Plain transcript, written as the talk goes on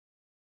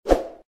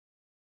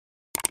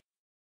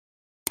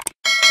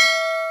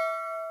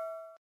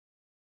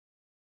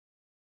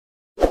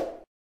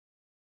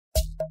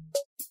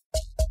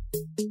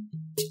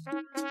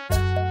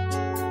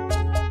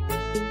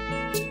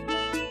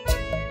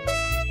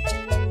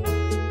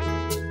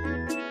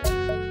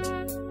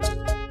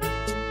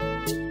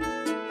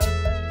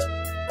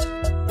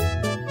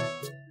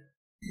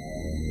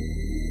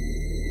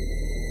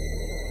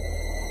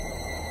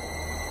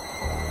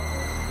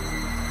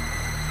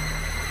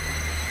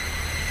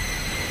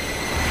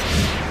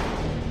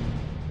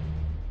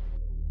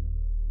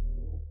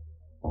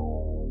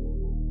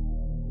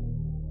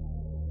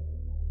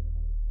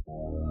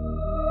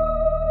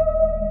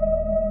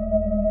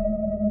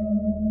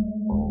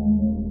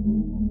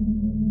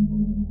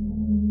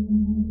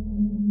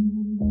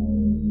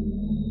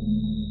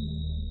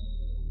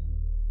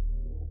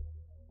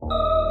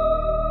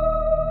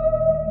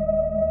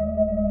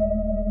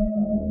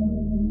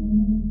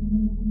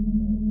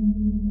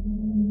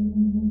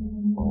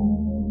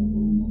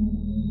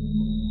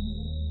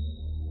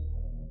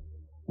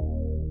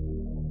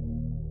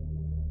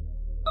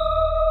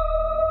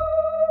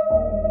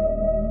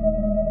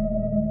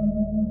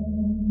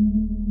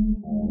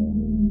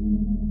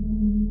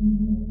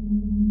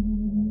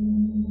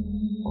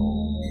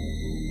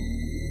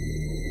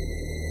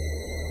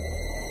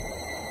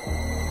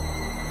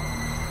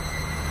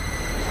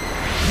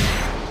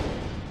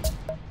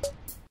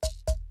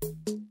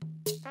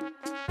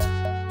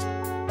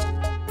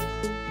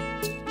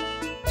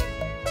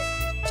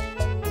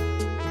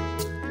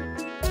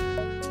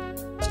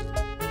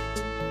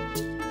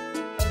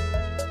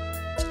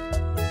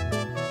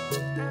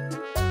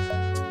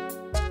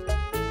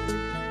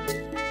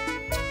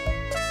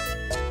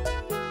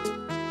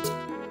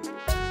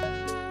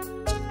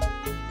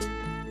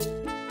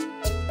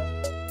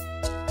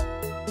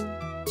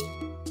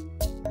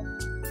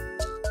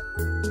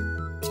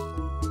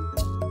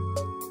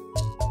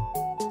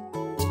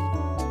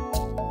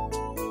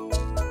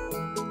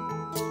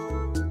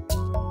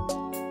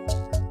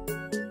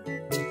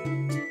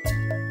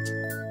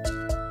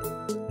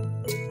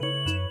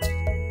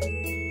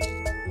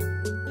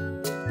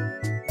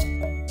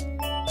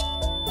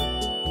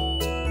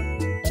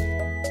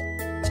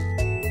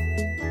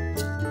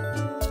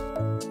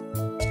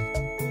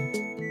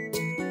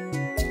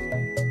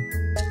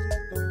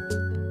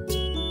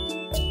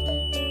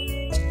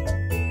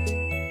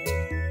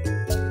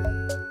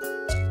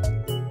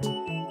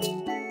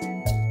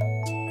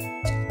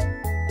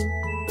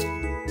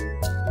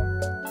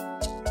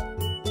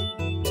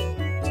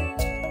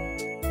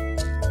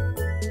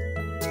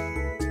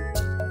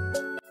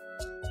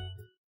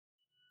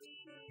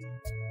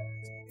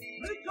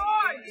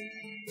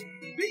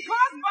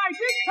Because by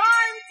this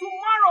time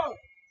tomorrow,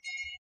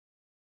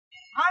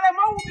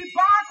 Aremo will be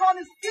back on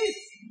his feet.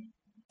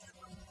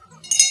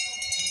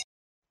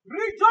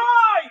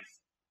 Rejoice!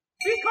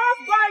 Because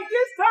by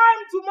this time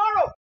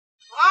tomorrow,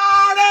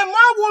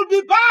 Aremo will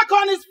be back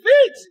on his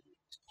feet.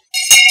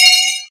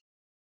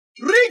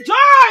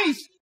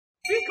 Rejoice!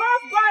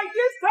 Because by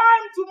this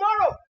time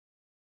tomorrow,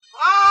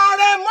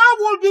 Aremo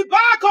will be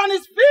back on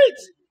his feet.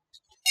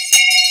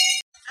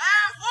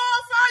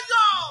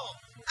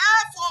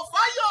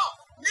 Fire!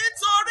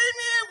 Nítorí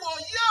ní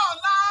ìwòye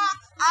ọ̀la,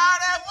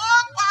 Àrẹ̀mọ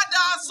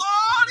padà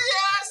sórí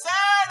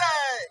ẹsẹ̀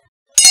rẹ̀.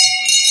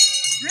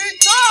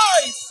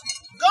 Rejoice!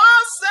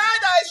 God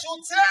said I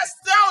should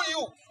tell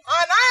you,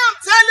 and I am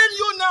telling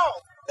you now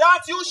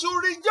that you should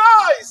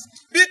rejoice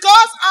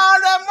because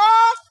Àrẹ̀mọ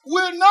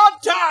will not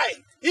die.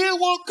 He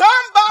will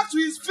come back to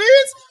his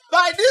feet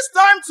by this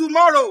time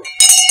tomorrow.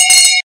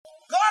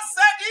 God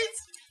said it,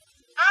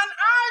 and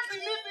I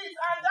believe it,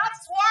 and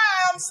that's why I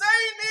am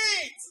saying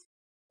it.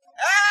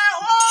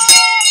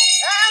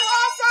 Ẹ̀họ́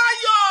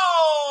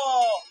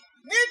fáyọ̀!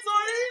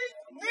 Nítorí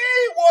ní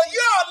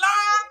ìwòye ọ̀la,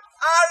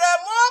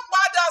 Àrẹ̀mọ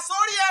padà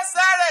sórí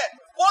ẹsẹ̀ rẹ̀.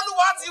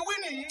 Olúwa ti wí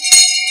nìyí.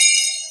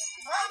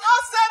 And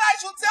God said I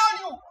should tell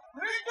you,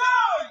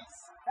 rejoice!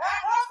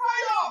 Ẹ̀họ́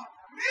fáyọ̀!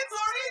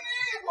 Nítorí ní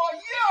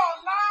ìwòye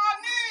ọ̀la,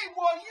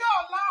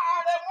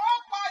 Àrẹ̀mọ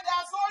padà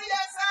sórí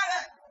ẹsẹ̀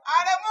rẹ̀.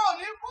 Àrẹ̀mọ ò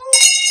ní kú.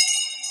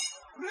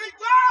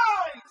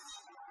 Rejoice!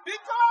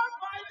 Because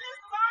by this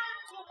time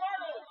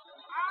tomorrow,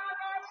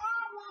 Àrẹ̀mọ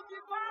will be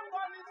back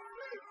on his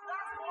feet.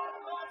 That's what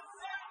God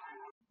said.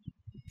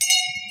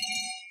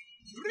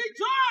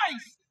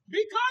 Rejoice!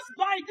 Because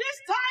by this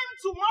time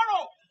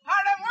tomorrow,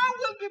 Àrẹ̀mọ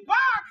will be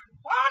back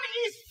on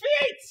his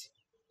feet.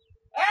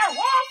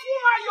 Ẹ̀họ́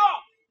fún ayọ̀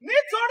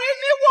nítorí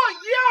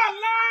níwòyí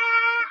ọ̀la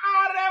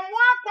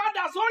Àrẹ̀mọ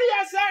padà sórí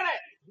ẹsẹ̀ rẹ̀.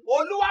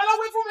 Olúwa ló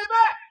wí fún mi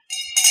bẹ́ẹ̀.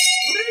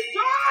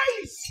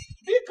 Rejoice!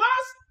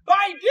 Because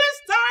by this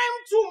time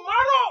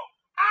tomorrow,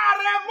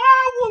 Àrẹ̀mọ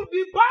will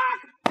be back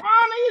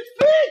on his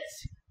feet.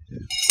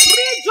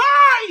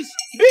 Rejoice!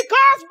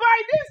 Because by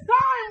this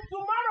time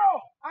tomorrow,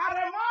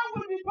 Àrẹ̀mọ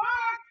will be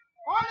back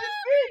on his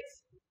feet.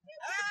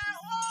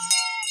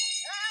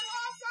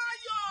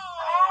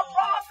 Our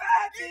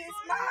prophet is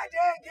mad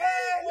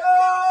again.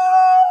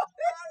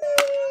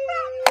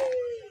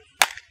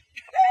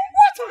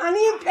 What an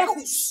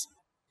impetus!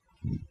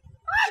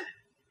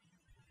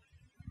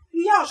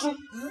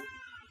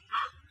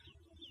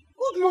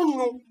 Good morning.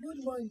 Oh.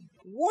 Good morning.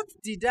 What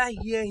did I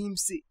hear him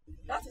say?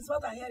 That is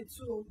what I heard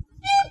too.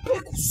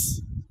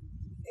 Impecus.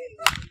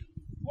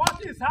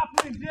 What is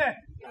happening there?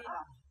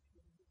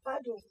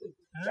 Pardon me.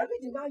 Maybe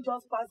the man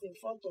just passed in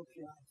front of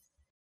you.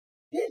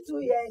 Didn't you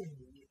hear him?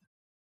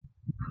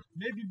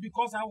 Maybe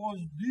because I was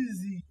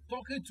busy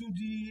talking to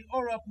the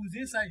oracles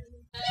inside.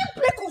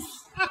 Impecus.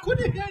 I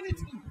couldn't hear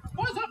anything.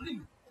 What's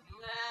happening?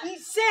 He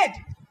said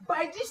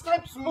by this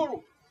time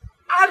tomorrow,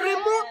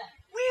 Aremo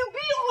will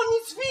be on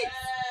his feet.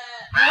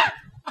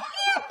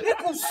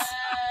 Impecus.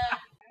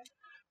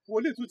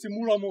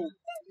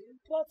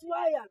 But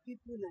why are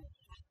people like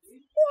that?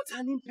 What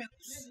an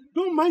impetus.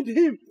 Don't mind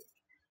him.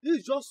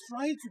 He's just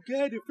trying to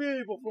get the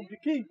favor from the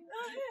king.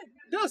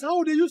 That's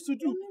how they used to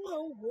do.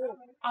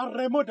 And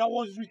Remo that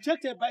was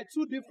rejected by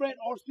 2 different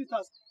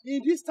hospitals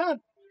in this town.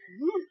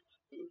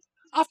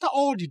 After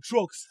all the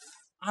drugs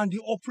and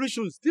the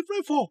operations,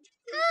 different 4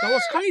 that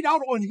was carried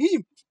out on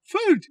him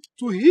failed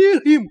to heal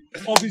him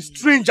of his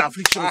strange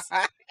afflictions.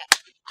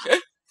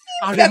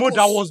 And Remo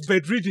that was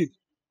bedridden.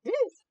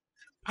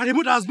 And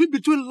Remo that has been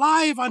between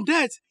life and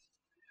death.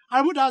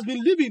 And Remo that has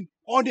been living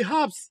on the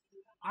herbs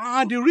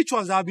and the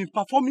rituals that have been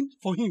performing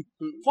for him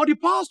for the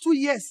past 2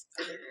 years.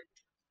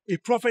 A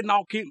prophet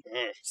now came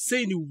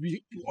saying he will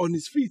be on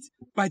his feet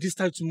by this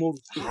time tomorrow.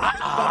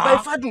 By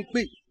Fadunpe,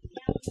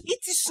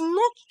 it is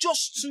not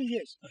just 2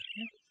 years.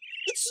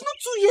 It's not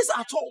 2 years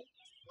at all.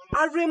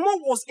 Aremo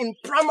was in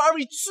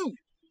primary 2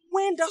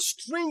 when that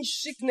strange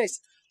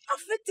sickness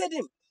affected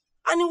him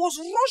and he was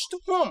rushed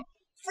home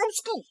from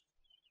school.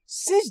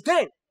 Since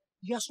then,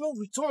 he has not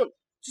returned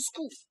to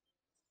school.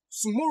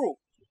 Tomorrow,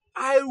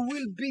 I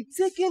will be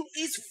taking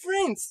his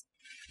friends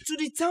to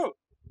the town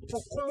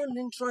for common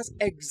entrance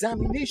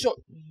examination,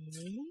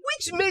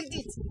 which made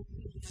it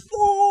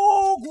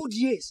 4 good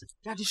years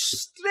that the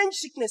strange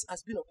sickness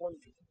has been upon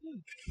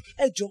him.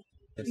 Ejo,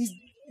 is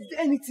there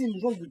anything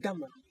wrong with that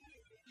man?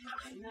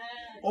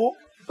 Oh,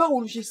 báwo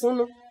ló ṣe sán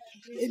náà?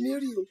 Èmi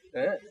rí o.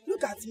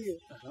 Look at me.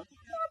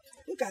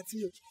 Look at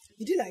me.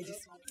 He did like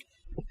this.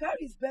 He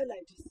carry his bell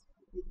like this.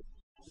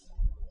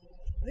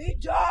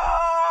 Rejoice!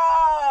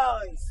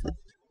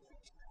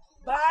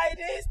 By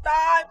this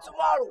time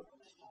tomorrow,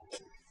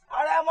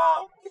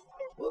 Aremo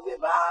will be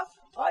back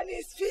on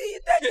his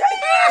feet again.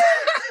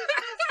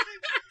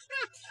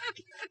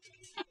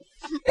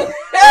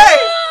 Hey!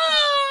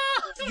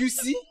 You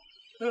see?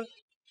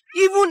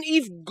 Even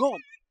if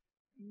God,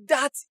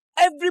 that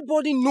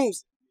everybody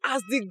knows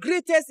as the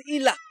greatest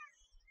healer,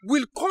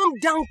 will come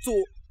down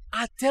to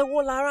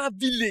Atewolara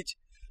village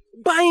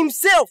by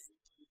himself,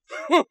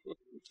 will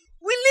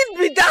it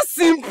be that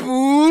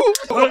simple?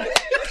 What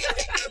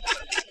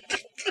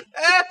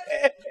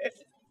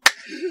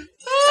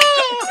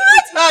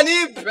an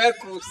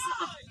impetus!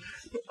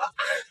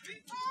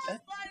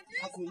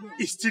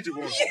 It's still the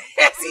one.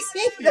 Yes, it's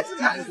him.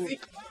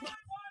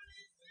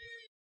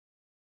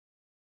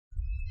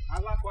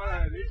 Alágbára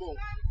rẹ̀ níbọ̀,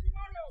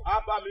 á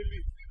bá mi bì.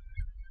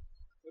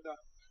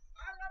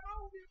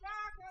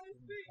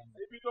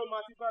 Ibi tó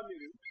máa ti bá mi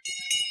rè.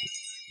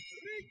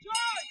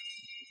 Rejoice!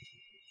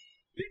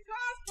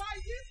 Because by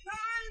this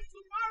time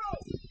tomorrow,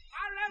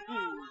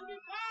 Aremo will be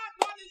back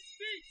on his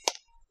feet.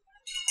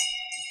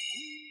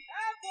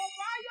 Ẹ kò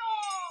báyọ̀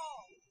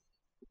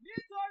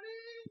nítorí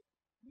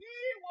ní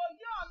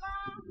ìwòye ọ̀la,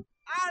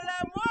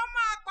 Aremo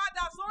máa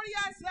padà sórí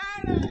ẹsẹ̀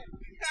rẹ̀.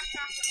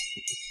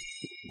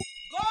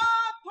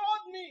 God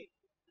told me,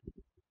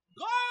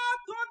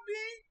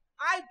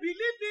 I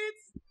believe it,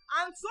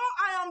 and so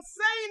I am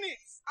saying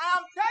it. I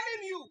am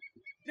telling you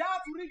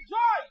that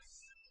rejoice,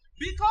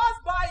 because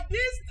by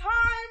this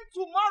time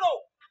tomorrow,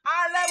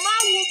 Aremo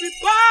will be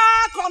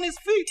back on his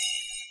feet.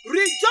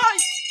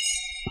 Rejoice.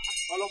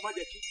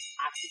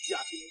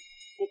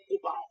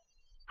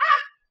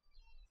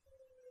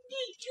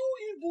 Did you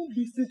even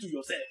listen to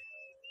yourself?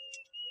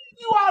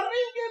 You are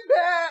ringing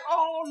bell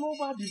all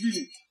over the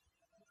village,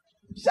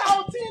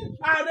 shouting,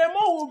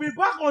 Aremo will be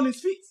back on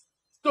his feet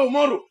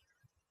tomorrow.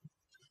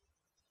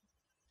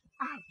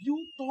 Have you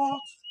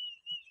thought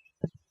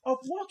of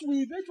what will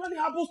eventually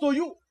happen to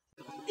you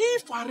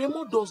if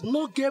Aremo does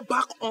not get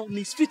back on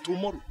his feet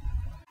tomorrow?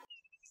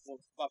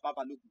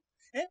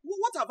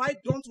 What have I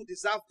done to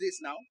deserve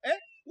this now?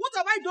 What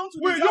have I done to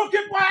deserve? Will you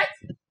keep quiet?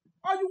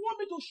 Or you want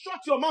me to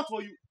shut your mouth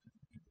for you?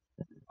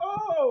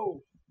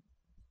 Oh,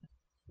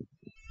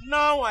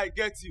 now I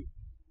get you.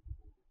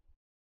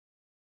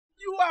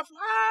 You have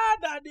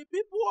heard that the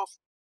people of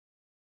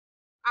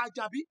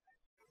Ajabi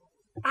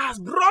has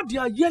brought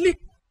their yearly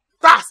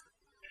tax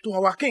to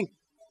our king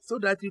so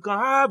that you can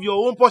have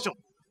your own portion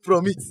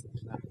from it.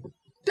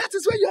 That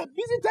is why you are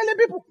busy telling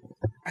people.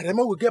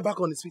 Aremo will get back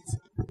on his feet.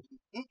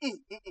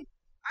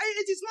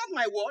 It is not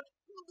my word.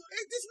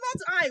 It is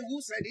not I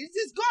who said it. It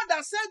is God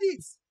that said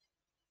it.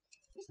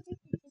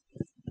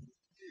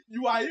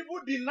 You are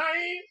even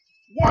denying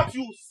what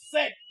you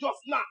said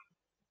just now.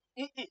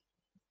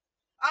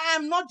 I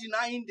am not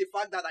denying the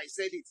fact that I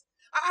said it.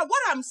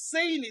 What I'm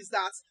saying is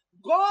that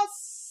God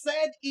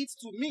said it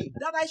to me,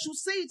 that I should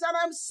say it, and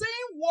I'm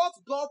saying what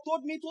God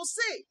told me to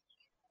say.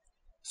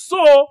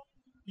 So,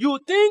 You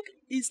think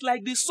it's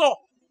like the saw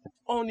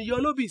on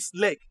Yolobi's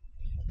leg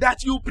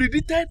that you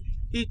predicted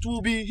it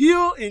will be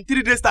healed in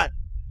 3 days' time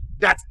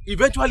that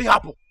eventually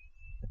happened.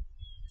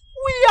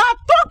 We are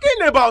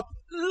talking about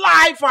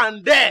life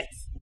and death.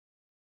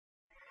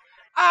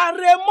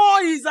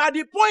 Aremo is at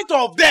the point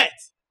of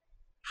death.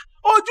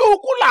 Ojú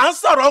ukú là ń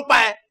sọ̀rọ̀ pa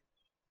ẹ́.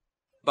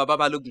 Baba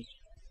Balogun,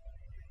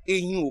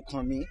 ẹ̀yin ò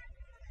kàn mí.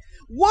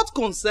 What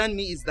concerns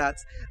me is that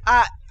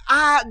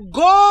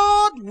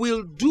God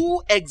will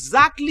do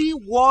exactly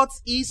what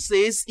he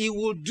says he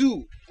will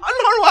do.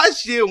 Ọlọ́run á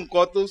ṣe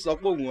nǹkan tó sọ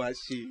pé òun á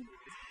ṣe.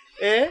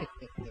 Eh?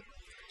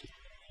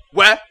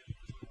 Well,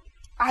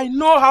 I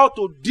know how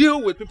to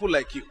deal with people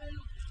like you.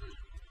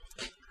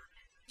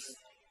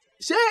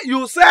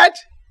 You said,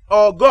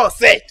 or God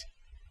said,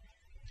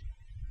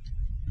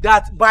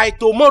 that by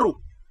tomorrow,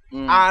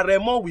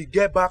 Aremo will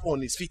get back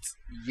on his feet.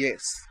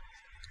 Yes.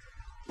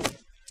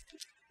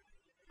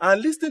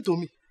 And listen to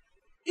me.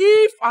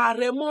 If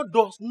Aremo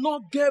does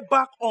not get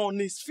back on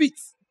his feet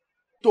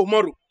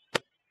tomorrow,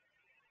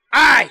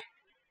 I,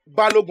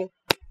 Balogun,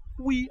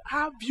 will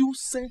have you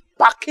sent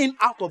packing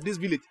out of this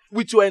village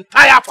with your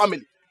entire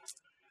family.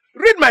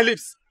 Read my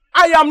lips.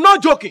 I am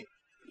not joking.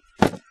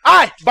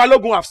 I,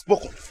 Balogun, have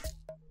spoken.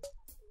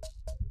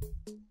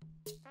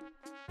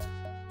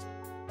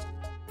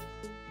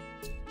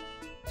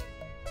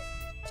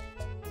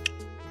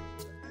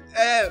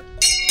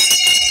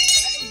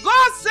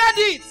 God said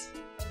it,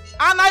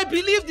 and I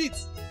believed it,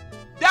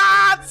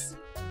 that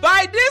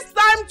by this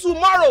time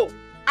tomorrow,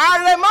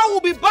 Aremo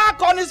will be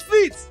back on his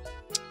feet.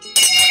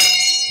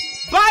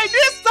 By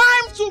this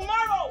time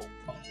tomorrow,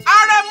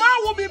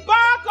 Aremo will be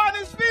back on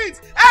his feet.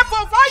 And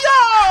for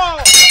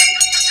fire!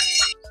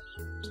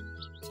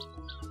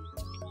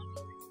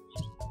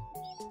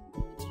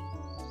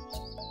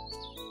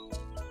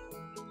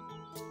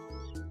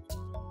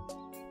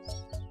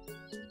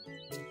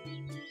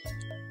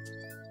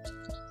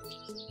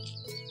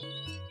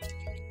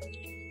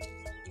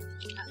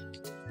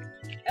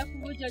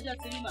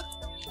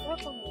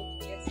 Welcome.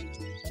 Yes.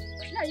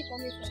 Where are you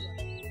coming from?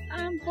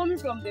 I'm coming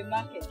from the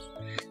market.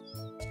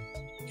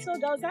 So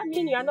does that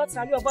mean you are not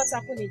aware of what's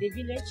happened in the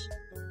village?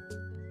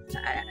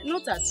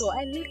 Not at all.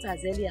 I left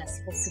as early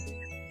as possible.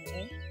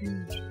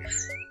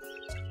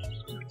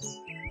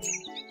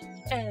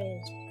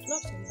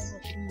 Not for now,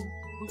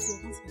 but your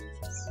husband.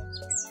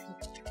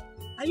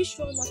 Are you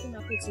sure nothing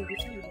happened to you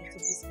before you went to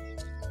visit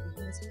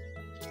your husband?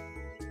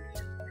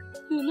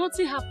 No,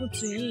 nothing happened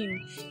to him.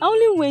 I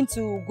only went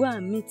to go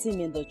and meet him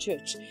in the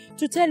church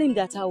to tell him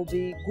that I will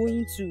be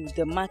going to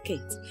the market.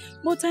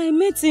 But I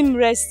met him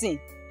resting.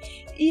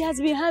 He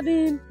has been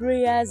having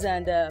prayers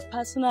and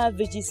personal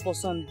vigils for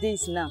some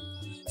days now.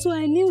 So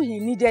I knew he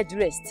needed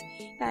rest.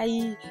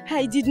 I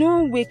did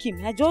not wake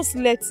him. I just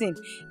let him.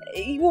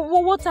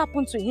 What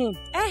happened to him?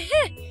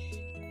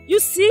 You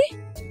see?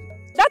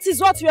 That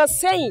is what we are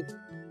saying.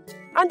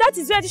 And that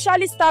is where it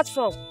usually starts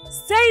from.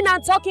 Saying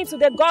and talking to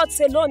the gods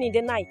alone in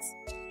the night.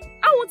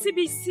 I want to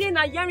be seeing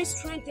and hearing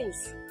strange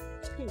things.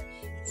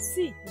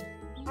 See,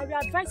 I will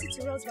advise you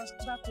to run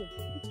back home.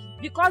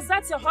 Because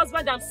that's your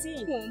husband I'm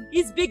seeing.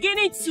 He's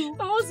beginning to...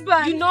 My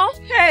husband? You know?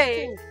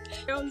 Hey!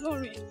 I'm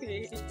sorry.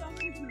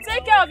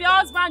 Take care of your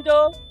husband,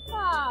 though.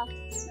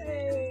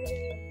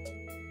 Hey.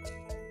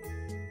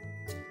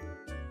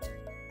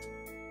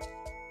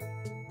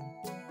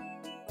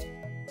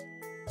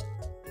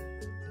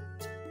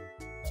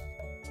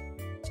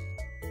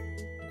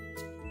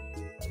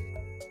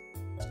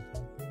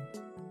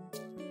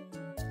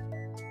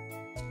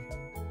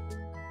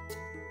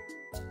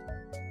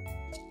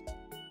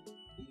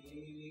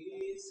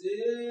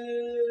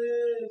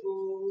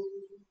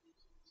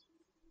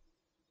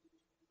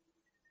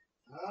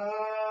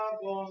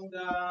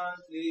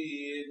 Abundantly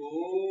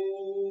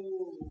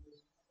able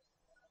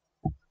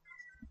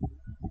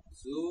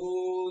to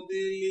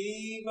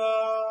deliver.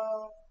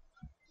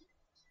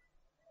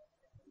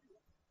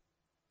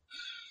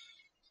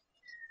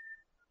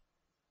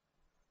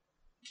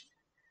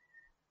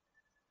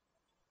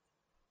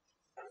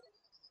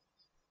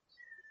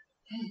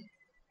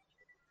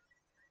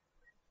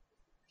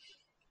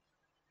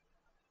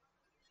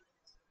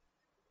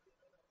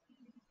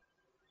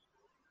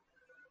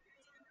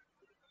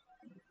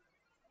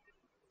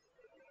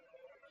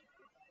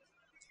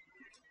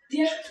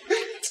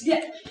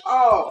 Dear.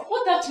 Oh.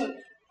 What happened?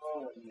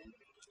 Oh.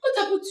 What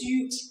happened to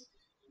you?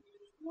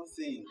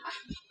 Nothing.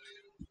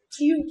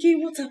 You okay?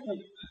 What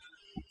happened?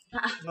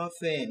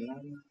 Nothing.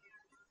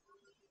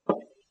 Are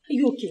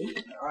you okay?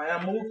 I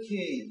am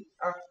okay.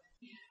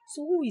 So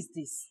who is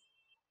this?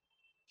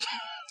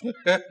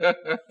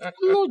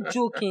 I'm not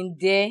joking,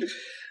 dear.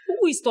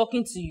 Who is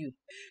talking to you?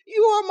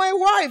 You are my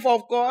wife,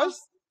 of course.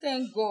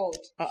 Thank God.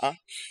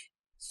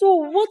 So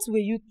what were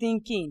you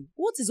thinking?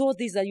 What is all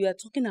this that you are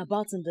talking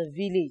about in the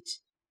village?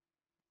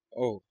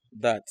 Oh,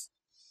 that.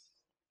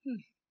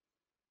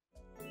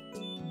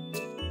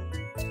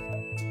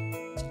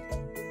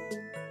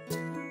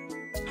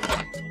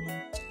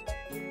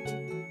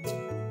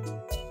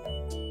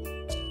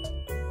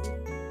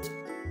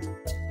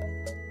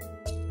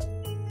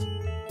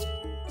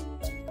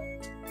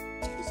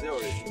 here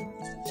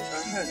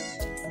already.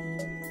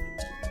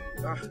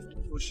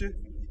 Oshé.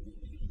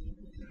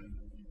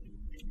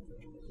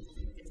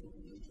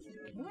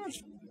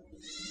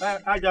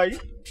 Ajayi.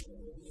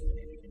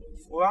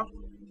 Wa.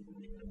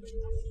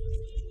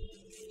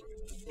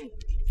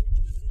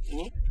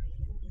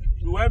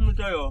 You help me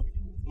tell your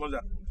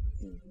mother.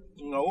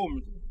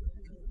 Naomi.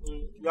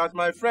 You are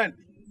my friend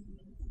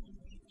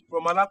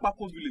from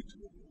Alakpako village.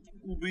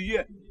 Will be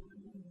here.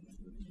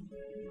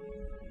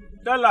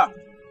 Tell her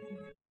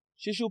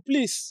she should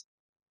please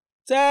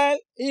tell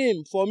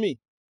him for me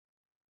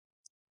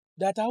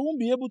that I won't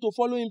be able to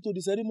follow him to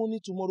the ceremony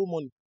tomorrow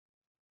morning.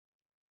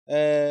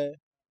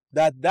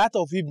 That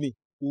of evening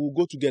we will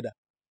go together.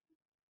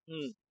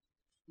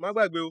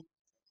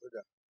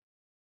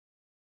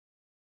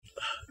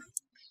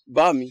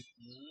 Bami,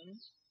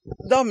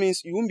 that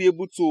means you won't be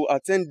able to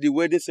attend the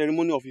wedding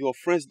ceremony of your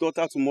friend's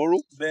daughter tomorrow?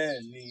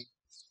 Bẹ́ẹ̀ni.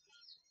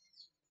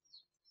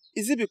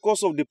 Is it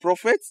because of the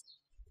prophet?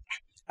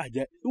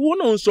 Àjẹ́, ìwọ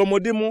náà ń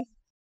sọmọdé mọ́.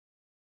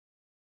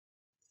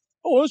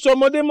 Ó ń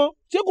sọmọdé mọ́.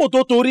 Ṣé kò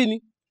tó torí ni?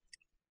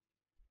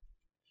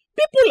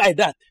 People like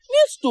that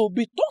needs to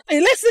be taught a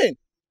lesson.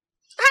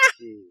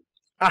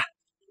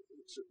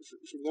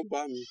 Ṣùgbọ́n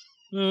Bami,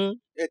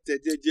 ẹ tẹ̀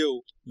jẹ́jẹ́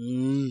o.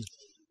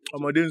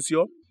 Ọmọdé ń ṣe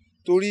ọ́.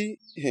 Torí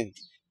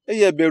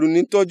ẹyẹ bẹ̀rù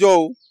ní tọ́jọ́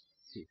o.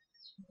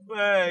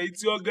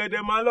 Ìtì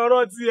ọ̀gẹ̀dẹ̀ máa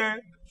lọ́rọ́ tí ẹ.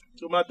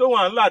 Tòmátò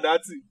wà ń làdá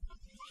tì.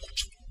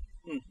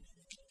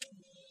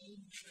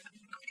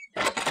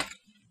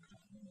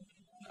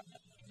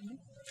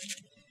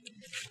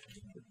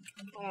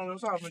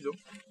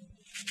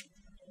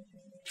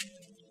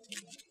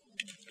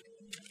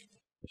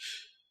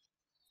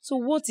 So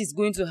what is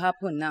going to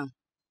happen now?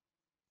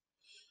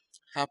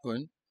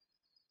 Happen?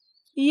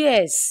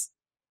 Yes.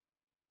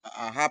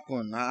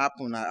 Happen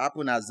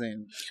as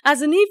in...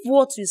 As in if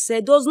what you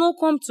said does not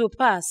come to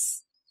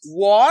pass.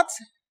 What?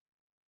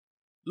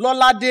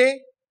 Lolade?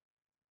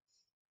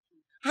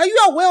 Are you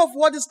aware of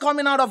what is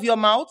coming out of your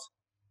mouth?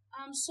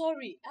 I'm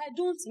sorry, I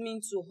don't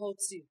mean to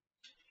hurt you.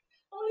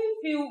 Only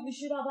feel we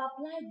should have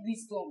applied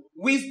wisdom.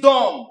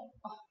 Wisdom?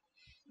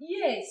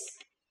 Yes.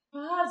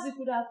 Perhaps you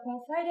could have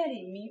confided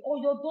in me or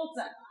your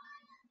daughter.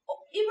 Or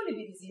even if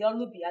it is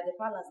Yolubi at the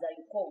palace that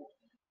you called.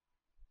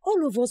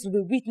 All of us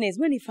will be witness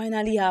when it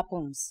finally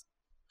happens.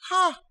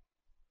 Ha!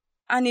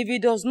 And if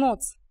it does not,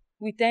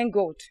 we thank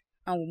God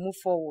and we move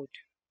forward.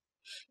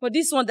 But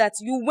this one that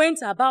you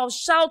went about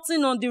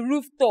shouting on the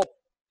rooftop,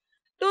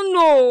 don't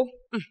know.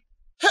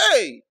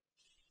 Hey!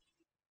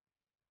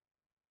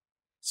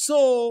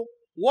 So,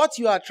 what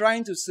you are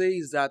trying to say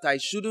is that I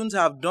shouldn't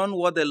have done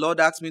what the Lord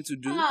asked me to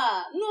do?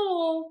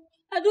 No.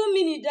 I don't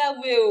mean it that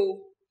way.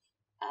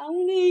 I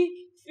only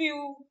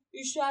feel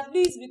you should at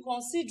least be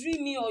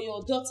considering me or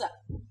your daughter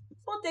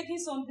for taking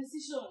some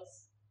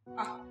decisions.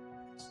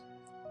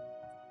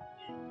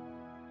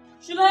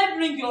 Should I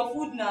bring your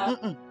food now?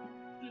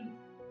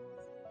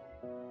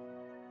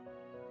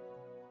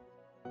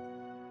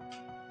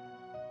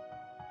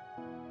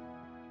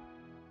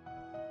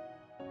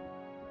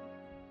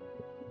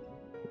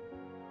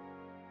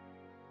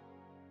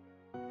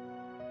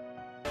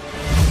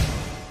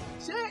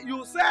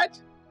 You said,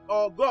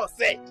 or God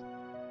said,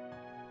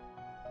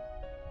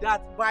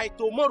 that by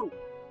tomorrow,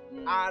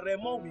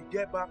 Aremo will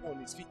get back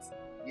on his feet.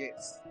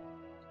 Yes.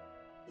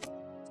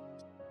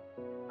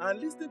 And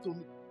listen to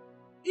me.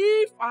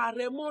 If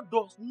Aremo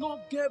does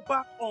not get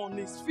back on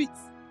his feet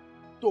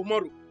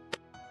tomorrow,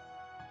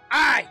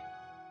 I,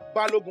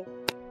 Balogun,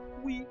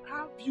 will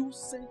have you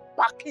sent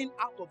packing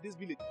out of this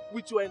village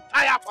with your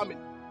entire family.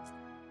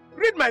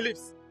 Read my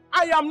lips.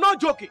 I am not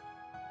joking.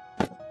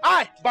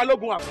 I,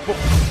 Balogun, have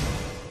spoken.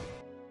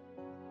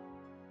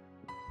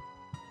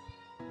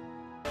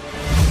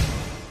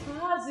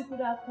 You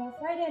could have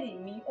confided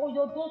in me or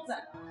your daughter.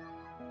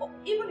 Or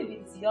even if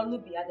it is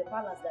Yolubi at the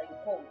palace that you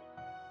called.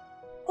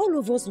 All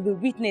of us will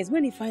be witness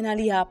when it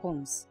finally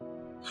happens.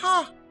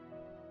 Ha!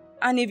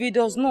 And if it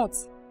does not,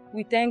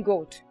 we thank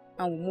God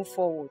and we move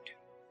forward.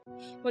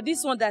 But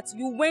this one that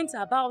you went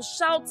about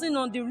shouting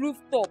on the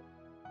rooftop,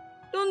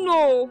 don't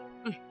know.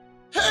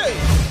 Hey!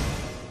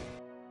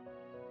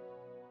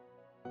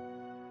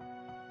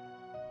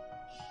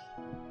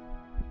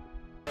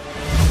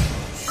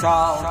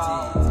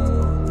 Shouting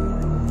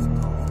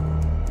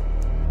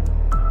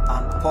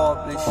and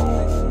publishing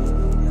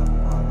their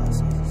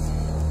palaces.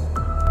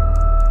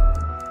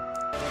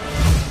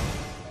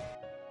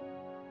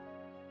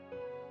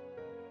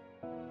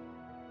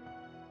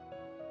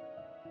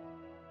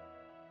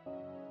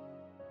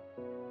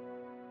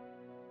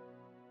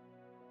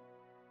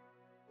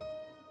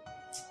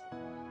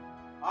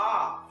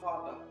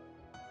 Father,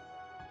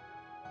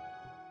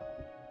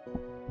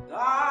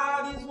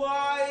 that is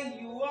why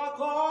you are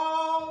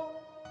called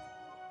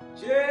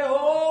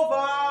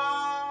Jehovah.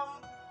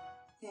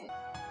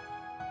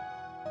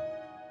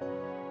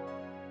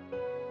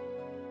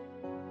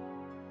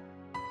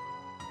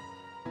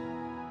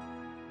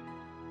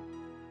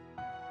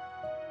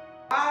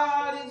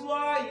 That is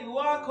why you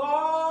are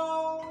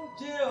called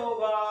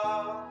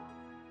Jehovah.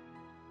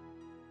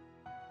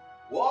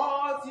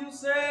 What you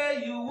say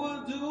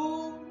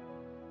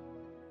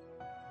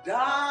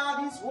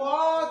That is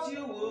what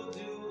you will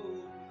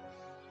do.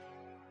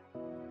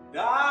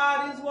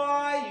 That is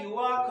why you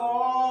are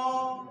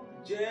called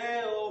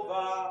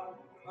Jehovah.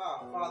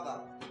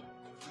 Father,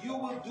 you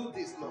will do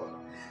this, Lord.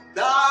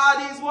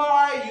 That is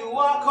why you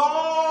are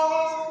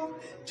called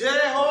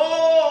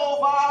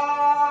Jehovah.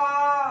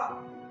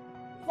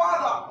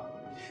 Father,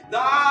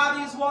 that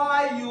is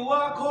why you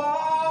are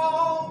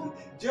called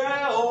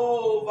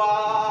Jehovah.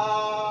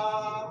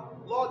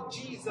 Lord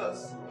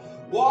Jesus,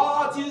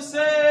 what you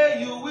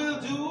say you will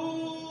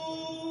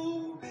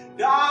do,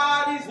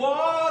 that is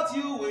what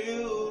you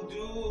will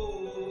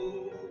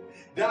do.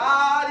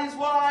 That is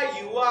why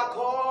you are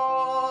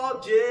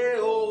called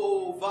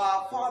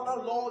Jehovah.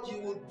 Father, Lord, you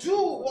will do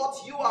what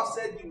you have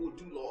said you will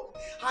do, Lord.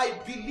 I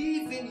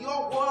believe in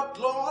your word,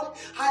 Lord.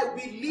 I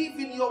believe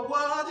in your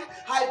word.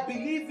 I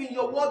believe in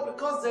your word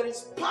because there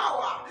is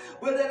power.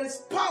 Where there is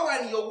power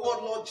in your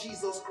word, Lord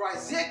Jesus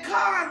Christ.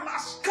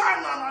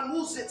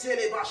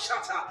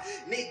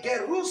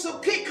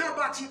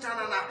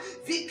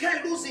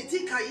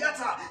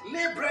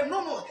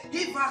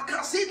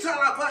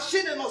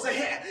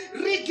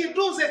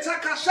 Rigiduze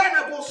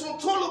takashana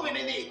bosontolo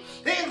menene.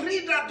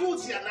 Enrida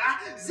duziana.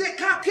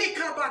 Zeka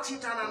kika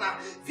batitanana.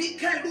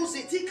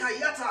 Vikeluze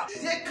tikayata.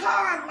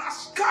 Zeka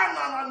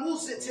laskana na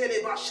nuze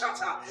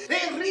telebashata.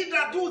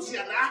 Enrida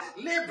duziana.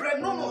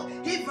 Lebrenomo.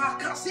 Iva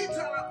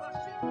kasita la.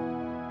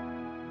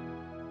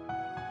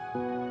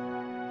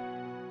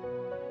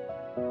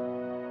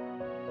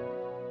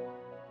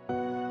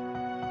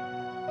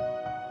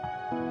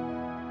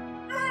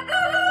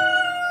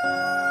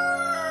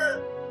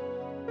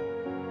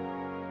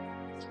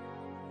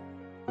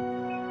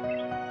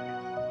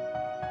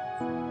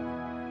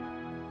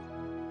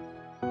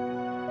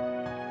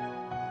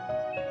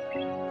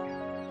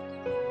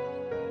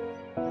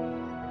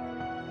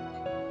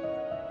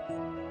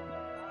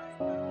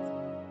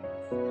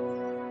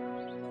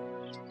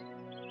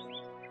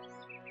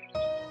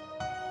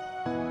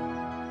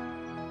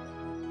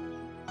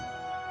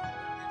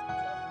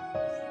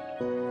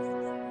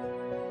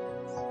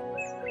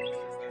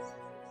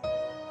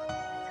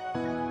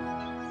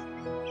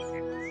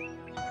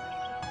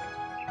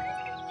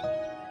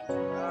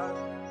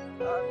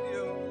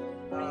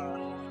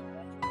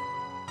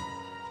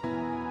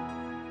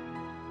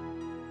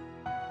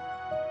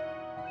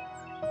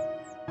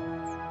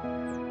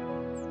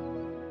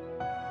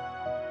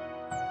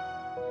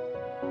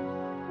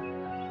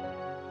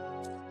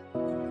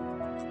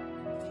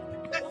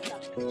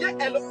 Yeah,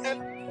 hello.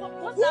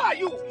 Who are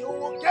you? You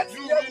will get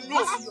You here will with know.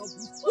 this in your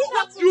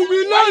boot. You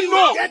will not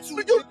know.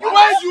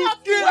 When you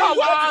kill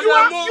our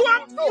Adamo,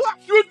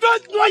 you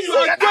don't know you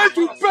are going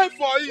to pay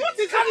for it. What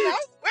is happening?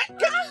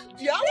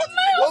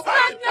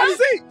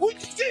 See, who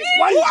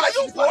are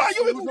you people? Who are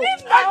you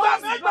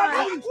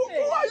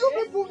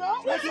people now?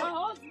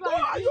 Who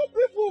are you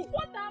people?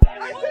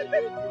 I said,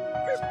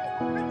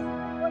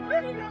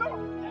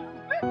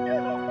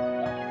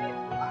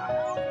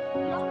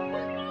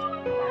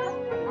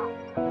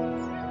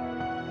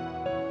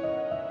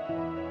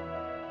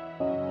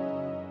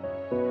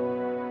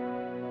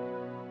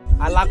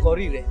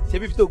 alákọ̀rí rẹ̀ ṣé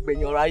bíbí tó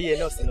gbẹ̀yìn ọ̀rọ̀ ayé ẹ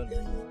náà sí lọ́nà.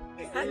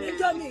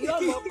 àníjọ́ mi yóò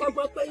mọ̀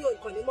kọ́gbọ́n pé yóò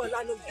kàn ní mọ̀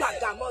lánàá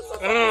gbàgbà mọ́ sọ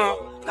fún mi.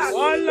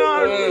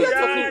 Ọlọ́run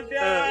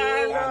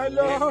dáadáa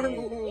lọ́lọ́run.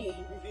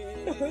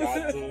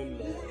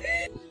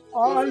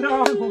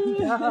 Ọlọ́run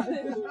dáadáa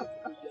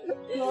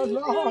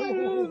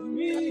lọ́lọ́run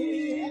mi.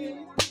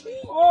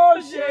 Ó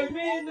ṣe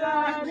mí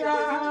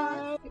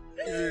dáadáa.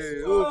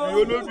 Òbí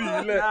olóbì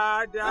ilẹ̀.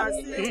 Dáadáa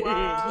sí wa.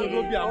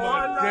 Olóbì àwọn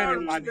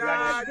ẹgbẹ́rin máa nìyá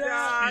yẹn.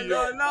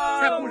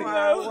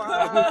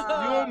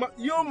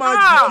 Yóò máa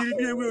jù kiri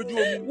bí ewé ojú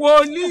omi.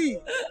 Wòlíì.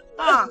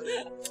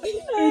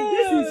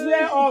 This is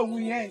where all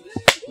we end.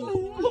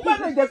 Tó bá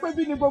lè jẹ́ pé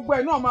bí ni gbogbo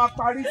ẹ̀ náà máa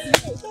parí sí.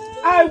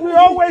 I will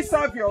always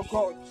serve your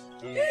God.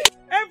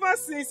 Ever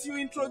since you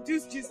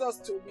introduced Jesus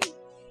to me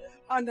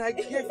and I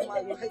gave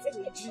my life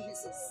to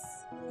Jesus.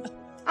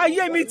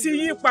 Ayé mi ti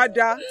yí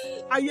padà,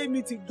 ayé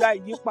mi ti gba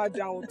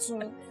ìyípadà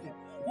ọ̀tun.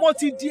 Mo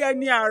ti di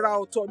ẹni àrà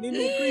ọ̀tọ̀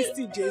nínú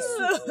Kristi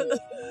Jésù.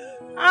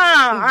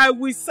 I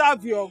will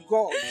serve your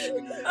God.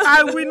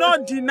 I will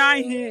not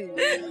deny him.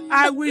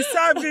 I will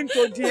serve him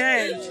to the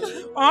end.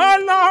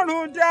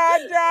 Ọlọ́run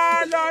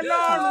dáadáa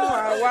lọ́lọ́run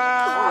àwa.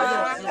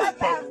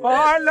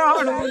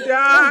 Ọlọ́run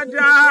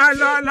dáadáa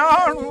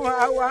lọ́lọ́run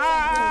àwa.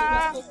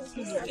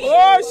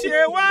 Ó ṣe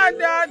wá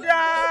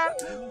dáadáa,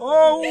 ó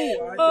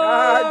hùwà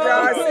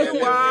dáadáa sí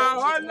wa.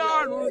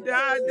 Ọlọ́run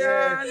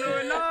dáadáa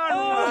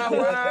lọ́lọ́run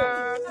àwa.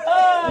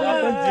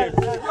 Ọlọ́run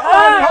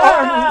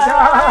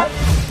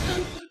dáadáa.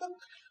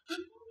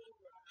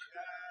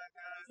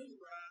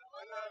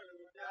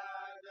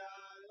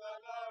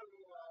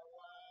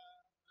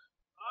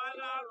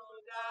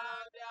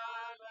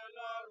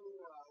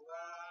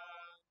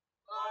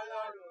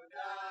 Ọlọ́run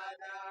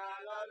dáadáa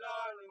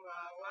lọ́lọ́run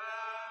àwa.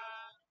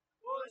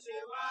 Ó ṣe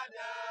wá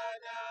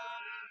dáadáa,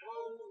 ó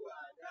hùwà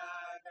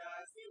dáadáa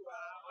sí wa.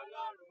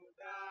 Ọlọ́run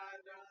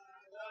dáadáa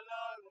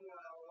lọ́lọ́run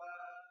àwa.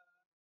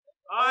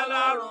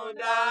 Ọlọ́run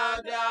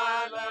dáadáa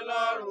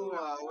lọ́lọ́run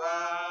àwa.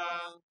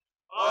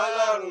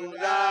 Ọlọ́run Ọlọ́run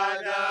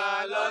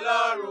dáadáa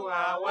lọ́lọ́run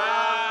àwa.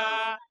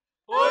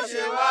 Ó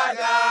ṣe wá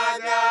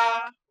dáadáa,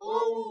 ó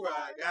hùwà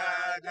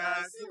dáadáa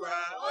sí wa.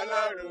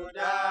 Ọlọ́run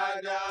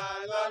dáadáa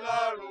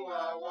lọ́lọ́run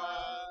àwa.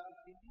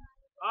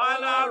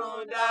 Ọlọ́run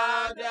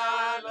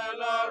dáadáa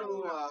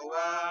lọ́lọ́run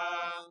àwa.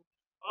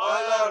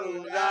 Ọlọ́run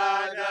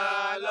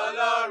dáadáa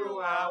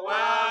lọ́lọ́run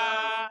àwa.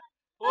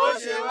 Ó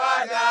ṣe wá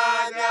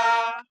dáadáa,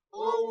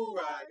 ó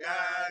hùwà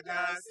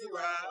dáadáa sí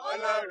wa.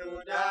 Ọlọ́run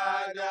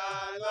dáadáa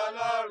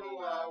lọ́lọ́run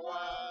àwa.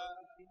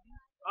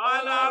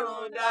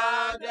 Ọlọ́run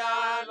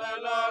dáadáa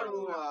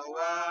lọ́lọ́run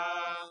àwa.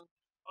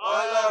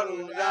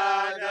 Ọlọ́run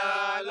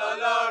dáadáa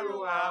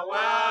lọ́lọ́run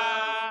àwa.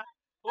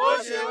 Ó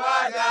ṣe wá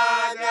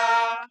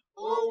dáadáa,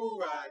 ó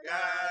hùwà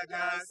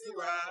dáadáa sí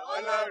wa.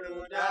 Ọlọ́run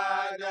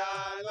dáadáa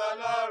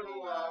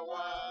lọ́lọ́run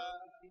àwa.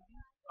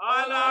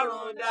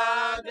 Ọlọ́run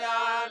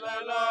dáadáa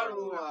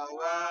lọ́lọ́run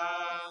àwa.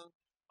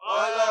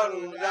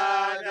 Ọlọ́run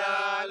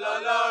dáadáa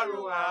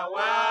lọ́lọ́run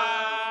àwa.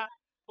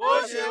 Ó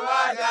ṣe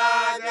wá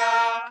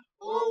dáadáa,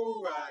 ó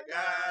hùwà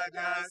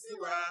dáadáa sí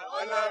wa.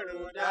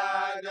 Ọlọ́run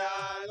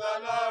dáadáa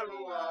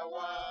lọ́lọ́run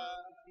àwa.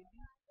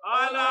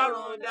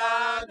 Ọlọ́run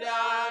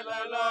dáadáa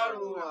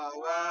lọ́lọ́run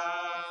àwa.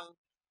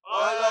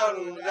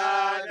 Ọlọ́run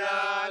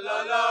dáadáa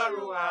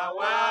lọ́lọ́run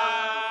àwa.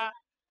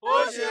 Ó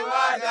ṣe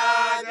wá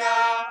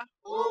dáadáa,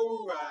 ó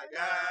hùwà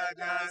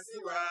dáadáa sí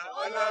wa.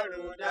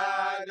 Ọlọ́run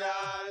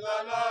dáadáa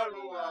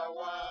lọ́lọ́run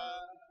àwa.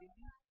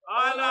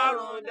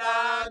 Ọlọ́run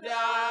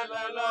dáadáa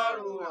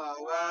lọ́lọ́run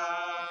àwa.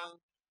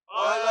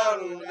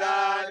 Ọlọ́run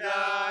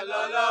dáadáa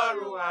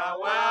lọ́lọ́run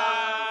àwa.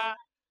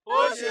 Ó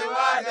ṣe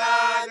wá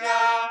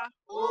dáadáa,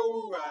 ó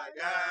hùwà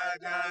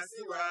dáadáa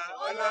sí wa.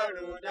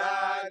 Ọlọ́run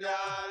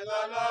dáadáa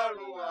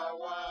lọ́lọ́run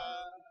àwa.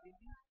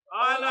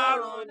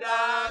 Ọlọ́run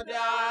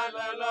dáadáa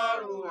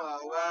lọ́lọ́run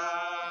àwa.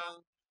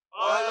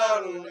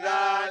 Ọlọ́run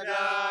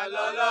dáadáa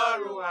lọ́lọ́run.